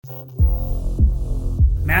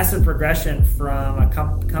Massive progression from a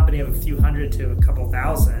company of a few hundred to a couple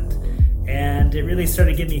thousand. And it really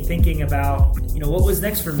started getting me thinking about, what was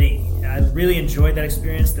next for me. I really enjoyed that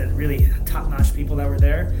experience, that really top-notch people that were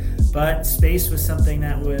there. But space was something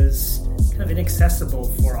that was kind of inaccessible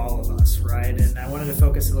for all of us, right? And I wanted to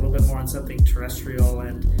focus a little bit more on something terrestrial,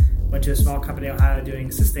 and went to a small company in Ohio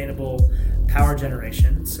doing sustainable power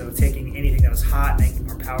generation. So taking anything that was hot, making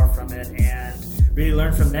more power from it, and really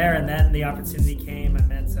learned from there. And then the opportunity came. I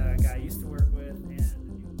met a guy I used to work with.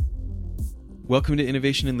 Welcome to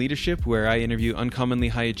Innovation and Leadership, where I interview uncommonly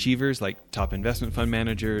high achievers like top investment fund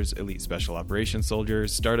managers, elite special operations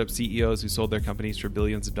soldiers, startup CEOs who sold their companies for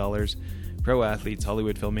billions of dollars, pro athletes,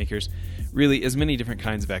 Hollywood filmmakers, really as many different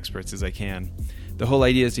kinds of experts as I can. The whole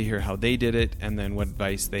idea is to hear how they did it and then what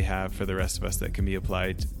advice they have for the rest of us that can be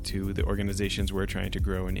applied to the organizations we're trying to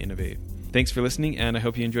grow and innovate. Thanks for listening, and I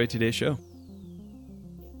hope you enjoyed today's show.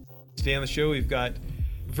 Today on the show, we've got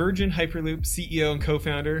Virgin Hyperloop CEO and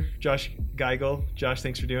co-founder, Josh Geigel. Josh,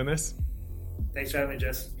 thanks for doing this. Thanks for having me,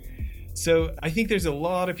 Jess. So I think there's a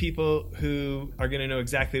lot of people who are going to know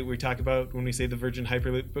exactly what we talk about when we say the Virgin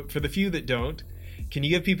Hyperloop, but for the few that don't, can you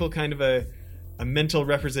give people kind of a mental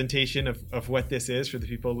representation of what this is for the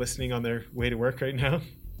people listening on their way to work right now?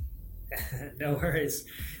 No worries.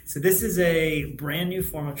 So this is a brand new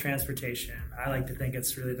form of transportation. I like to think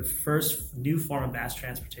it's really the first new form of mass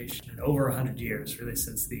transportation in over 100 years, really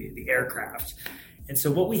since the aircraft. And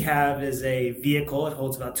so what we have is a vehicle. It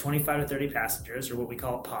holds about 25 to 30 passengers, or what we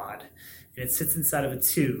call a pod. And it sits inside of a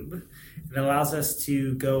tube. And it allows us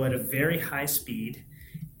to go at a very high speed,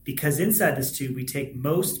 because inside this tube, we take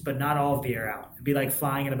most but not all of the air out. It'd be like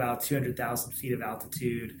flying at about 200,000 feet of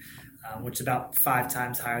altitude, which is about 5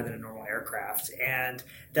 times higher than a normal aircraft. And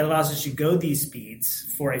that allows us to go these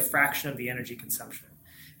speeds for a fraction of the energy consumption.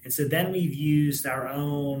 And so then we've used our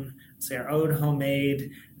own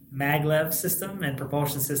homemade maglev system and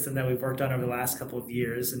propulsion system that we've worked on over the last couple of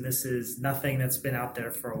years. And this is nothing that's been out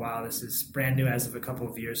there for a while. This is brand new as of a couple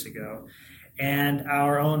of years ago. And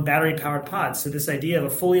our own battery-powered pods. So this idea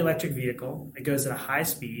of a fully electric vehicle that goes at a high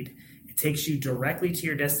speed, it takes you directly to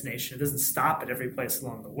your destination. It doesn't stop at every place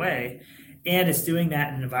along the way. And it's doing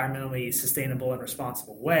that in an environmentally sustainable and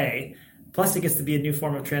responsible way. Plus, it gets to be a new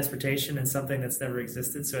form of transportation and something that's never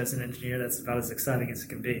existed. So as an engineer, that's about as exciting as it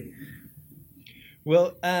can be.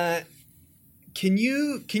 Well, can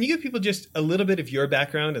you give people just a little bit of your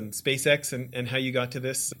background and SpaceX and how you got to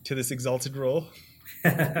this exalted role?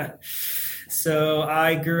 So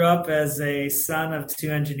I grew up as a son of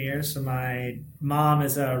 2 engineers. So my mom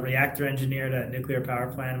is a reactor engineer at a nuclear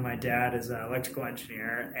power plant, and my dad is an electrical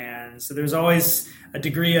engineer. And so there's always a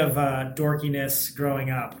degree of dorkiness growing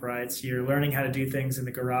up, right? So you're learning how to do things in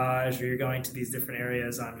the garage, or you're going to these different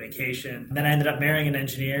areas on vacation. And then I ended up marrying an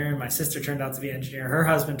engineer. My sister turned out to be an engineer. Her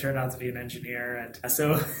husband turned out to be an engineer. And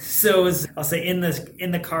so it was, I'll say, in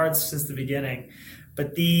the cards since the beginning.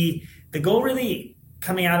 But the goal really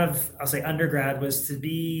coming out of, I'll say, undergrad was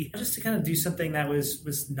to kind of do something that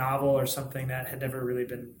was novel, or something that had never really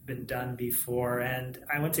been done before. And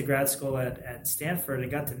I went to grad school at Stanford and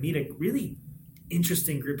got to meet a really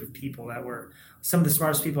interesting group of people that were some of the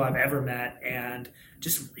smartest people I've ever met, and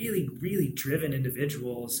just really, really driven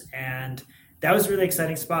individuals. And that was a really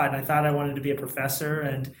exciting spot. And I thought I wanted to be a professor.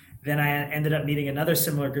 And then I ended up meeting another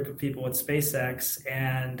similar group of people at SpaceX,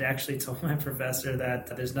 and actually told my professor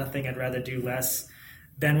that there's nothing I'd rather do less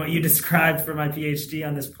than what you described for my PhD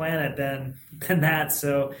on this planet than that.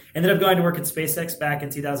 So ended up going to work at SpaceX back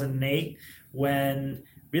in 2008, when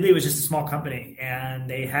really it was just a small company and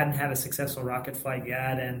they hadn't had a successful rocket flight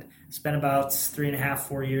yet, and spent about 3.5,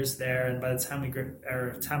 4 years there. And by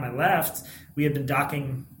the time I left, we had been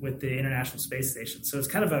docking with the International Space Station. So it's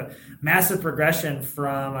kind of a massive progression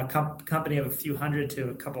from a company of a few hundred to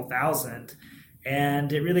a couple thousand.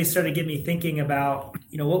 And it really started getting me thinking about,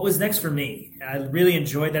 what was next for me. I really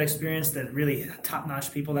enjoyed that experience, that really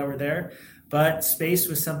top-notch people that were there. But space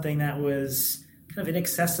was something that was kind of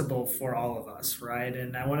inaccessible for all of us, right?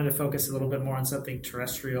 And I wanted to focus a little bit more on something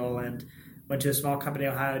terrestrial, and went to a small company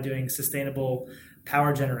in Ohio doing sustainable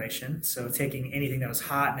power generation. So taking anything that was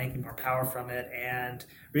hot, making more power from it, and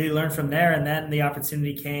really learned from there. And then the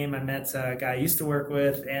opportunity came. I met a guy I used to work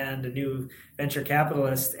with and a new venture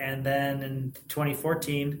capitalist. And then in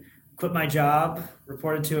 2014, quit my job,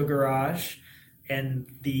 reported to a garage, and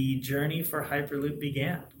the journey for Hyperloop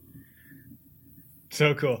began.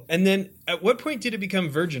 So cool. And then at what point did it become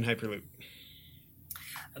Virgin Hyperloop?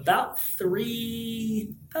 About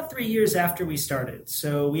three years after we started.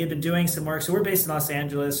 So we had been doing some work. So we're based in Los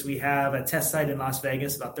Angeles. We have a test site in Las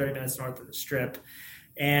Vegas, about 30 minutes north of the Strip.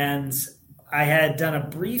 And I had done a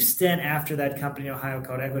brief stint after that company in Ohio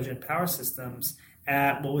called Ecogen Power Systems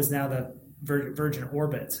at what was now the Virgin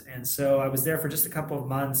Orbit. And so I was there for just a couple of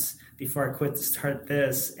months before I quit to start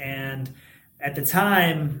this. And at the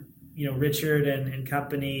time, Richard and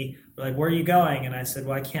company were like, "Where are you going?" And I said,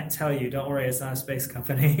 "Well, I can't tell you. Don't worry, it's not a space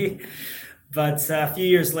company." But a few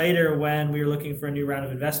years later, when we were looking for a new round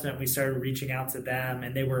of investment, we started reaching out to them,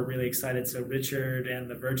 and they were really excited. So Richard and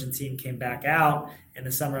the Virgin team came back out in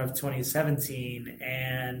the summer of 2017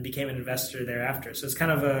 and became an investor thereafter. So it's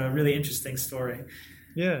kind of a really interesting story.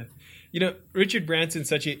 Yeah. Richard Branson's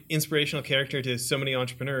such an inspirational character to so many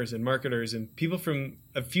entrepreneurs and marketers and people from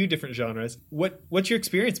a few different genres. What's your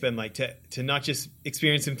experience been like to not just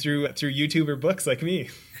experience him through YouTube or books like me?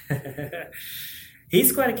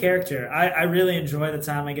 He's quite a character. I really enjoy the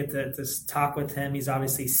time I get to talk with him. He's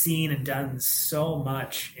obviously seen and done so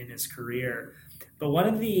much in his career. But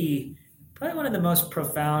probably one of the most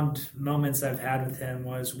profound moments I've had with him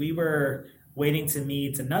was we were waiting to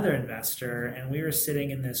meet another investor, and we were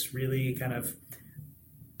sitting in this really kind of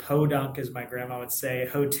podunk, as my grandma would say,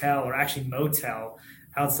 hotel, or actually motel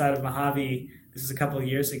outside of Mojave. This is a couple of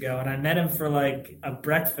years ago, and I met him for like a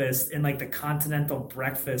breakfast in like the Continental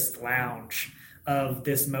Breakfast Lounge of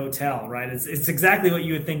this motel, right? It's exactly what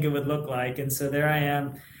you would think it would look like. And so there I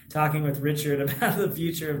am talking with Richard about the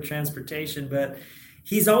future of transportation. But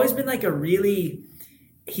he's always been like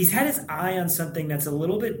he's had his eye on something that's a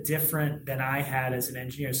little bit different than I had as an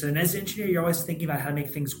engineer. So as an engineer, you're always thinking about how to make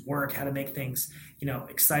things work, how to make things,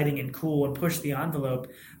 exciting and cool and push the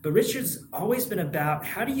envelope. But Richard's always been about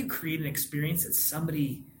how do you create an experience that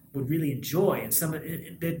somebody would really enjoy and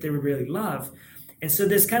somebody that they would really love. And so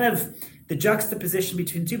there's kind of the juxtaposition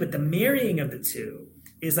between the two, but the marrying of the two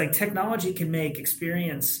is like technology can make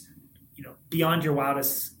experience, beyond your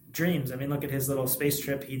wildest dreams. I mean, look at his little space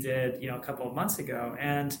trip he did, a couple of months ago.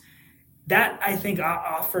 And that, I think,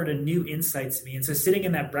 offered a new insight to me. And so sitting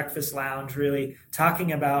in that breakfast lounge, really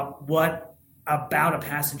talking about what about a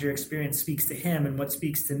passenger experience speaks to him and what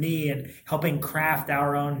speaks to me, and helping craft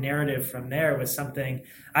our own narrative from there was something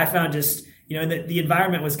I found just, the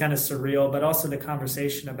environment was kind of surreal, but also the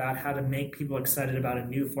conversation about how to make people excited about a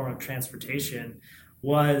new form of transportation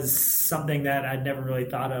was something that I'd never really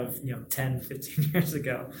thought of, 10, 15 years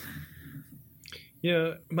ago.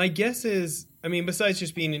 My guess is, besides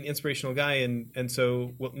just being an inspirational guy and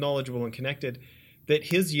so knowledgeable and connected, that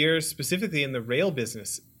his years specifically in the rail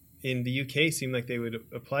business in the UK seemed like they would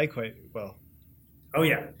apply quite well. Oh,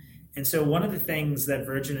 yeah. And so one of the things that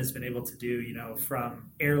Virgin has been able to do,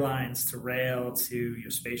 from airlines to rail to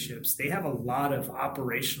your spaceships, they have a lot of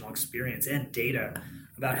operational experience and data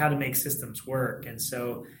about how to make systems work. And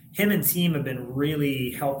so him and team have been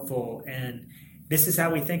really helpful. And this is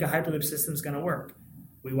how we think a Hyperloop system is going to work.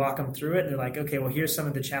 We walk them through it and they're like, okay, well, here's some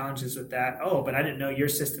of the challenges with that. Oh, but I didn't know your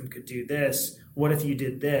system could do this. What if you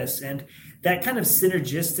did this? And that kind of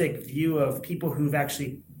synergistic view of people who've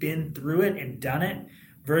actually been through it and done it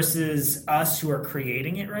versus us who are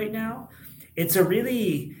creating it right now. It's a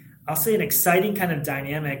really, I'll say, an exciting kind of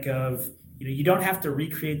dynamic of, you don't have to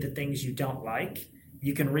recreate the things you don't like.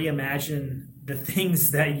 You can reimagine the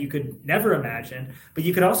things that you could never imagine, but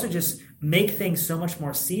you could also just make things so much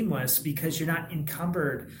more seamless because you're not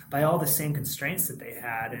encumbered by all the same constraints that they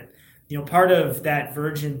had. And, part of that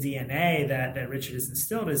Virgin DNA that Richard has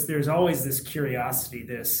instilled is there's always this curiosity,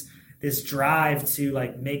 this drive to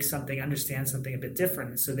like make something, understand something a bit different.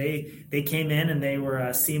 And so they came in and they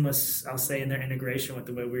were seamless, I'll say, in their integration with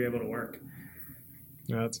the way we were able to work.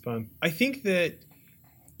 Yeah, that's fun. I think that,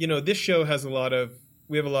 this show has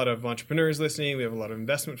we have a lot of entrepreneurs listening. We have a lot of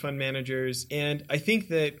investment fund managers. And I think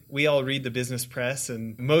that we all read the business press,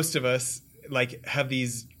 and most of us like have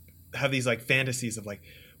these like fantasies of like,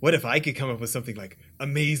 what if I could come up with something like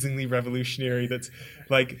amazingly revolutionary that's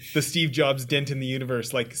like the Steve Jobs dent in the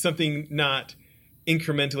universe, like something not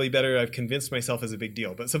incrementally better I've convinced myself is a big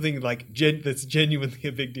deal, but something like that's genuinely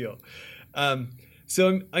a big deal.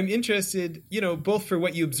 So I'm interested, both for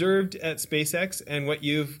what you observed at SpaceX and what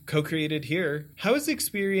you've co-created here. How is the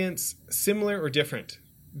experience similar or different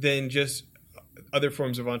than just other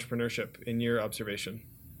forms of entrepreneurship in your observation?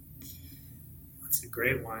 That's a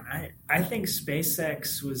great one. I think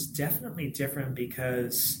SpaceX was definitely different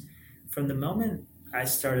because from the moment I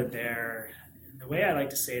started there, the way I like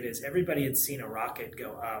to say it is everybody had seen a rocket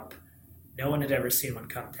go up. No one had ever seen one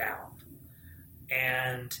come down.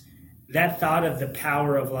 And that thought of the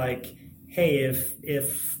power of like, hey,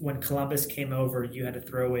 if when Columbus came over, you had to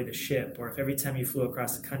throw away the ship, or if every time you flew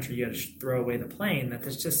across the country, you had to throw away the plane, that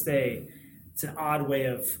there's just it's an odd way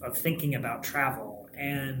of thinking about travel.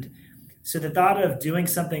 And So the thought of doing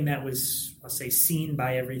something that was, I'll say, seen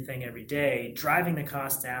by everything every day, driving the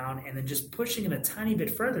cost down, and then just pushing it a tiny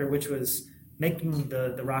bit further, which was making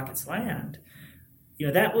the rockets land,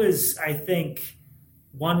 that was, I think,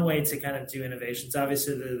 one way to kind of do innovations.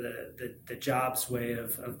 Obviously, the Jobs way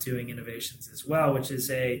of doing innovations as well, which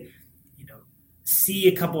is see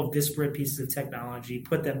a couple of disparate pieces of technology,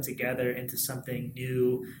 put them together into something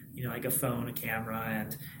new, like a phone, a camera,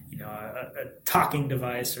 and a talking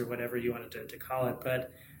device or whatever you wanted to call it.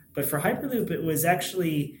 But for Hyperloop, it was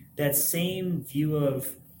actually that same view of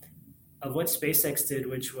what SpaceX did,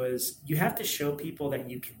 which was you have to show people that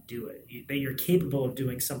you can do it, that you're capable of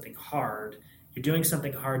doing something hard. You're doing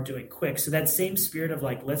something hard, doing quick. So that same spirit of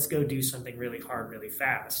like, let's go do something really hard, really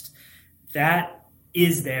fast, that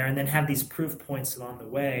is there, and then have these proof points along the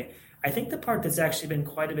way. I think the part that's actually been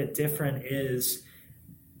quite a bit different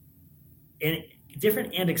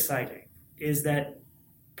different and exciting is that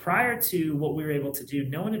prior to what we were able to do,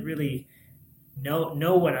 no one had really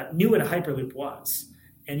knew what a Hyperloop was.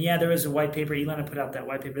 And yeah, there was a white paper. Elon had put out that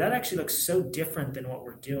white paper. That actually looks so different than what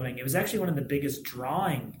we're doing. It was actually one of the biggest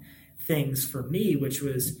drawing things for me, which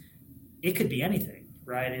was it could be anything.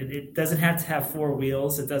 Right? It doesn't have to have four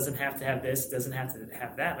wheels. It doesn't have to have this. It doesn't have to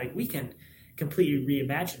have that. Like, we can completely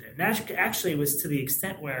reimagine it. And actually, it was to the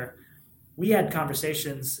extent where we had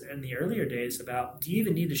conversations in the earlier days about, do you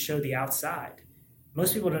even need to show the outside?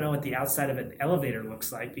 Most people don't know what the outside of an elevator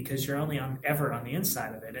looks like because you're only ever on the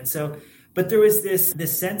inside of it. And so, but there was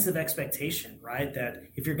this sense of expectation, right? That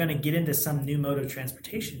if you're going to get into some new mode of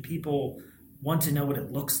transportation, people want to know what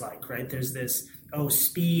it looks like, right? There's this,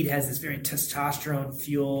 speed has this very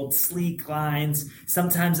testosterone-fueled, sleek lines.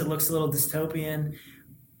 Sometimes it looks a little dystopian,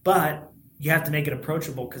 but you have to make it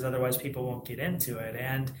approachable because otherwise people won't get into it.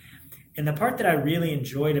 And the part that I really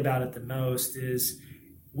enjoyed about it the most is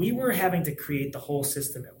we were having to create the whole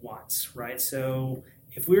system at once, right? So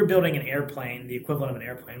if we were building an airplane, the equivalent of an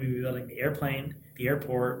airplane, we'd be building the airplane, the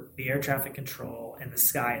airport, the air traffic control, and the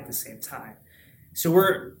sky at the same time. So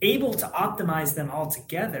we're able to optimize them all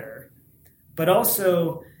together. But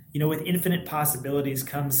also, with infinite possibilities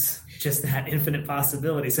comes just that infinite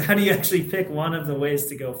possibility. So how do you actually pick one of the ways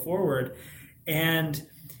to go forward? And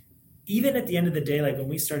even at the end of the day, like when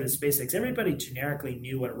we started SpaceX, everybody generically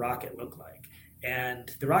knew what a rocket looked like.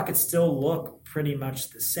 And the rockets still look pretty much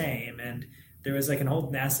the same. And there was like an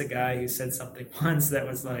old NASA guy who said something once that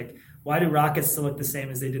was like, why do rockets still look the same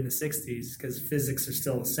as they did in the 60s? Because physics are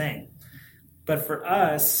still the same. But for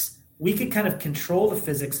us, we could kind of control the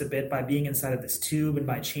physics a bit by being inside of this tube and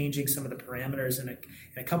by changing some of the parameters in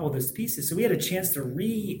a couple of those pieces. So we had a chance to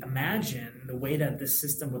reimagine the way that this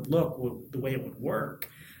system would look, the way it would work.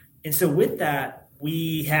 And so with that,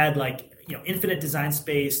 we had infinite design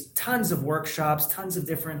space, tons of workshops, tons of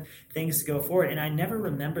different things to go forward. And I never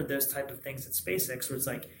remembered those type of things at SpaceX where it's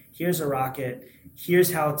like, here's a rocket,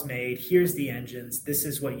 here's how it's made, here's the engines, this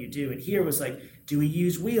is what you do. And here was like, do we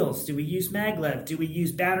use wheels? Do we use maglev? Do we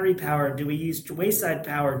use battery power? Do we use wayside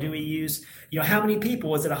power? Do we use, how many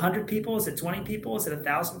people? Is it 100 people? Is it 20 people? Is it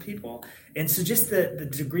 1,000 people? And so just the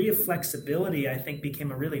degree of flexibility, I think,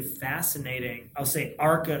 became a really fascinating, I'll say,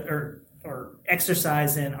 or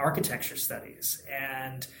exercise in architecture studies.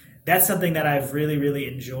 And that's something that I've really,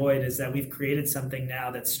 really enjoyed, is that we've created something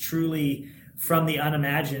now that's truly from the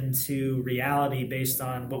unimagined to reality based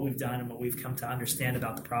on what we've done and what we've come to understand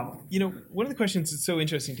about the problem. One of the questions that's so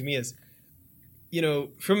interesting to me is,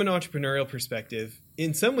 from an entrepreneurial perspective,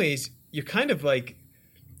 in some ways, you're kind of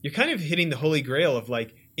hitting the holy grail of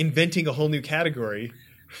like inventing a whole new category,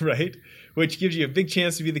 right? Which gives you a big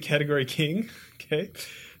chance to be the category king. Okay.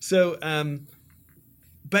 So,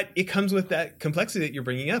 but it comes with that complexity that you're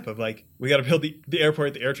bringing up of like, we got to build the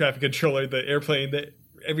airport, the air traffic controller, the airplane,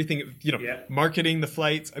 everything, marketing, the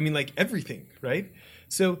flights. I mean, like everything, right?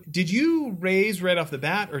 So did you raise right off the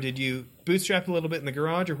bat, or did you bootstrap a little bit in the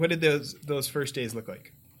garage, or what did those first days look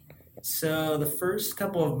like? So the first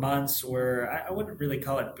couple of months were, I wouldn't really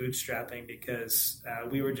call it bootstrapping because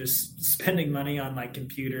we were just spending money on like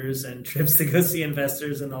computers and trips to go see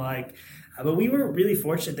investors and the like. But we were really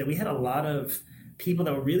fortunate that we had a lot of people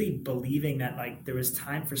that were really believing that like there was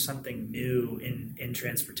time for something new in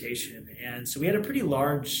transportation. And so we had a pretty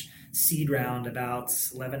large seed round, about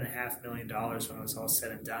 $11.5 million when it was all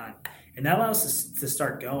said and done. And that allows us to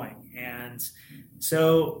start going. And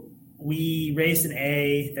so we raised an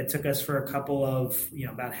A that took us for a couple of,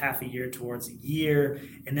 about half a year towards a year,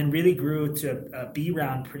 and then really grew to a B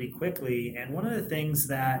round pretty quickly. And one of the things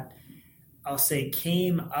that I'll say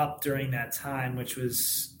came up during that time, which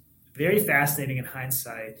was very fascinating in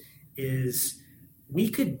hindsight, is we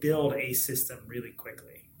could build a system really quickly.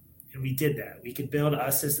 And we did that. We could build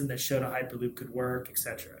a system that showed a Hyperloop could work,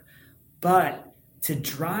 etc. But to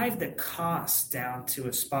drive the costs down to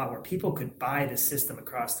a spot where people could buy the system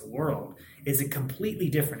across the world is a completely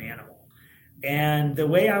different animal. And the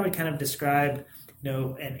way I would kind of describe,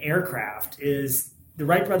 an aircraft is the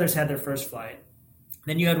Wright brothers had their first flight.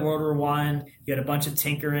 Then you had World War I, you had a bunch of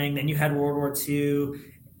tinkering, then you had World War II,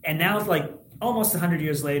 and now it's like almost 100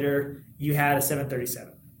 years later, you had a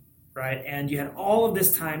 737. Right. And you had all of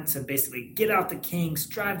this time to basically get out the kinks,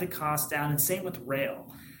 drive the cost down, and same with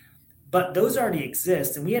rail. But those already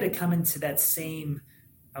exist. And we had to come into that same,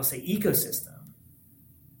 I'll say, ecosystem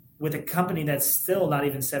with a company that's still not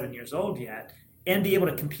even 7 years old yet and be able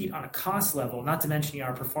to compete on a cost level, not to mention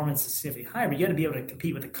our performance is significantly higher, but you had to be able to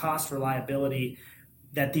compete with the cost reliability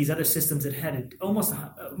that these other systems had almost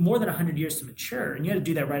more than 100 years to mature. And you had to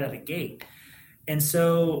do that right out of the gate. And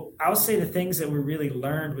so I'll say the things that we really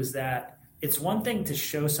learned was that it's one thing to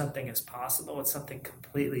show something as possible. It's something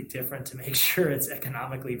completely different to make sure it's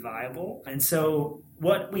economically viable. And so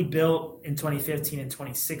what we built in 2015 and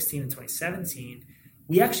 2016 and 2017,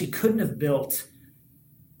 we actually couldn't have built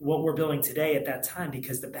what we're building today at that time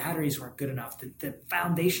because the batteries weren't good enough. The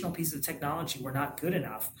foundational pieces of technology were not good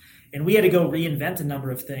enough. And we had to go reinvent a number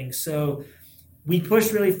of things. So we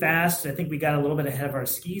pushed really fast. I think we got a little bit ahead of our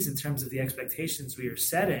skis in terms of the expectations we were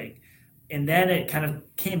setting. And then it kind of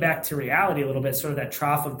came back to reality a little bit, sort of that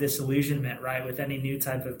trough of disillusionment, right, with any new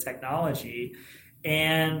type of technology.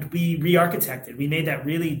 And we re-architected. We made that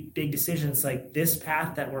really big decision. It's like this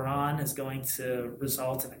path that we're on is going to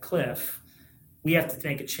result in a cliff. We have to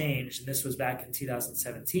make a change. And this was back in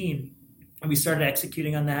 2017. And we started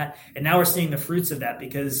executing on that. And now we're seeing the fruits of that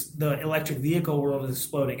because the electric vehicle world is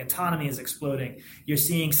exploding. Autonomy is exploding. You're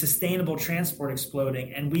seeing sustainable transport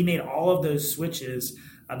exploding. And we made all of those switches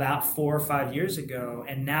about 4 or 5 years ago.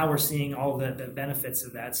 And now we're seeing all the benefits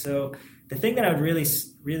of that. So the thing that I would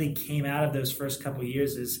really came out of those first couple of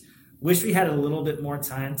years is wish we had a little bit more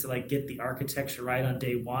time to like get the architecture right on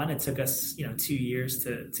day one. It took us, 2 years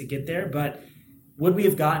to get there. But would we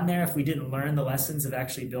have gotten there if we didn't learn the lessons of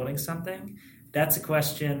actually building something? That's a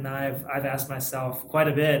question I've asked myself quite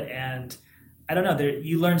a bit. And I don't know,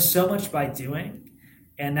 you learn so much by doing.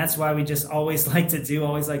 And that's why we just always like to do,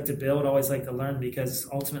 always like to build, always like to learn, because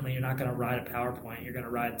ultimately you're not going to ride a PowerPoint. You're going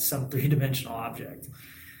to ride some three-dimensional object.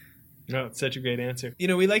 No, it's such a great answer.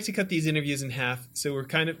 We like to cut these interviews in half, so we're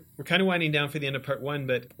kind of winding down for the end of part one.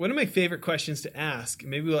 But one of my favorite questions to ask,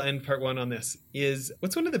 maybe we'll end part one on this, is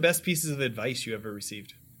what's one of the best pieces of advice you ever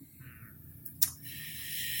received?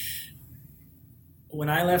 When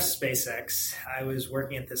I left SpaceX, I was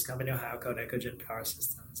working at this company in Ohio called Ecogen Power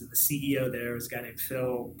Systems, and the CEO there was a guy named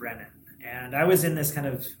Phil Brennan. And I was in this kind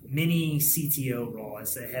of mini CTO role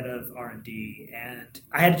as the head of R&D, and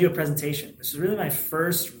I had to do a presentation. This was really my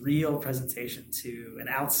first real presentation to an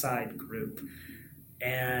outside group,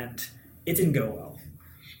 and it didn't go well.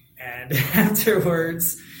 And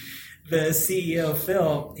afterwards, the CEO,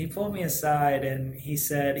 Phil, he pulled me aside and he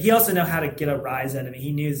said, he also knew how to get a rise out of me.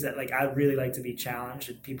 He knew that I really like to be challenged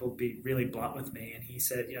and people be really blunt with me. And he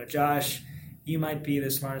said, Josh, you might be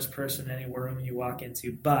the smartest person in any room you walk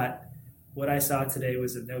into, but what I saw today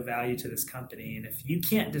was of no value to this company. And if you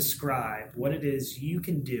can't describe what it is you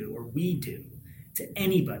can do or we do to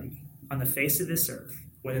anybody on the face of this earth,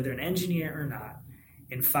 whether they're an engineer or not,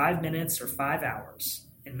 in 5 minutes or 5 hours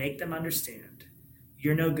and make them understand,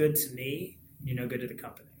 you're no good to me, you're no good to the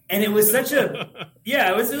company. And it was such a,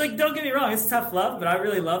 it was like, don't get me wrong, it's tough love, but I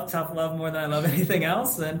really love tough love more than I love anything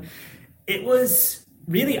else. And it was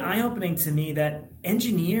really eye-opening to me that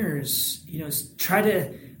engineers, try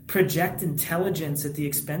to project intelligence at the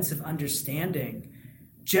expense of understanding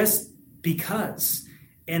just because.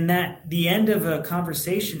 And that the end of a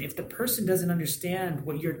conversation, if the person doesn't understand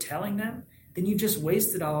what you're telling them, then you just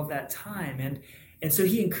wasted all of that time. And so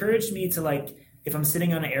he encouraged me to if I'm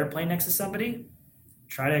sitting on an airplane next to somebody,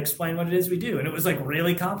 try to explain what it is we do. And it was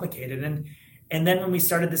really complicated. And then when we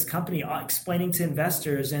started this company, explaining to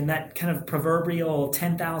investors and that kind of proverbial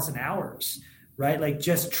 10,000 hours, right?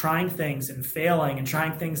 Just trying things and failing and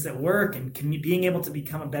trying things that work and being able to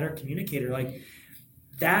become a better communicator.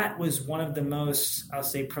 That was one of the most, I'll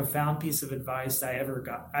say, profound piece of advice I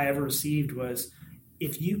ever received was,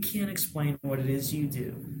 if you can't explain what it is you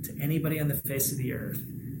do to anybody on the face of the earth,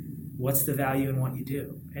 what's the value in what you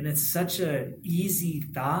do? And it's such a easy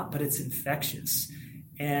thought, but it's infectious.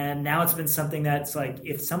 And now it's been something that's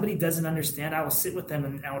if somebody doesn't understand, I will sit with them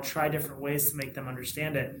and I will try different ways to make them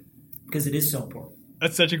understand it because it is so important.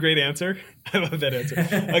 That's such a great answer. I love that answer.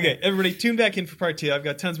 Okay, everybody tune back in for part two. I've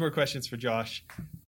got tons more questions for Josh.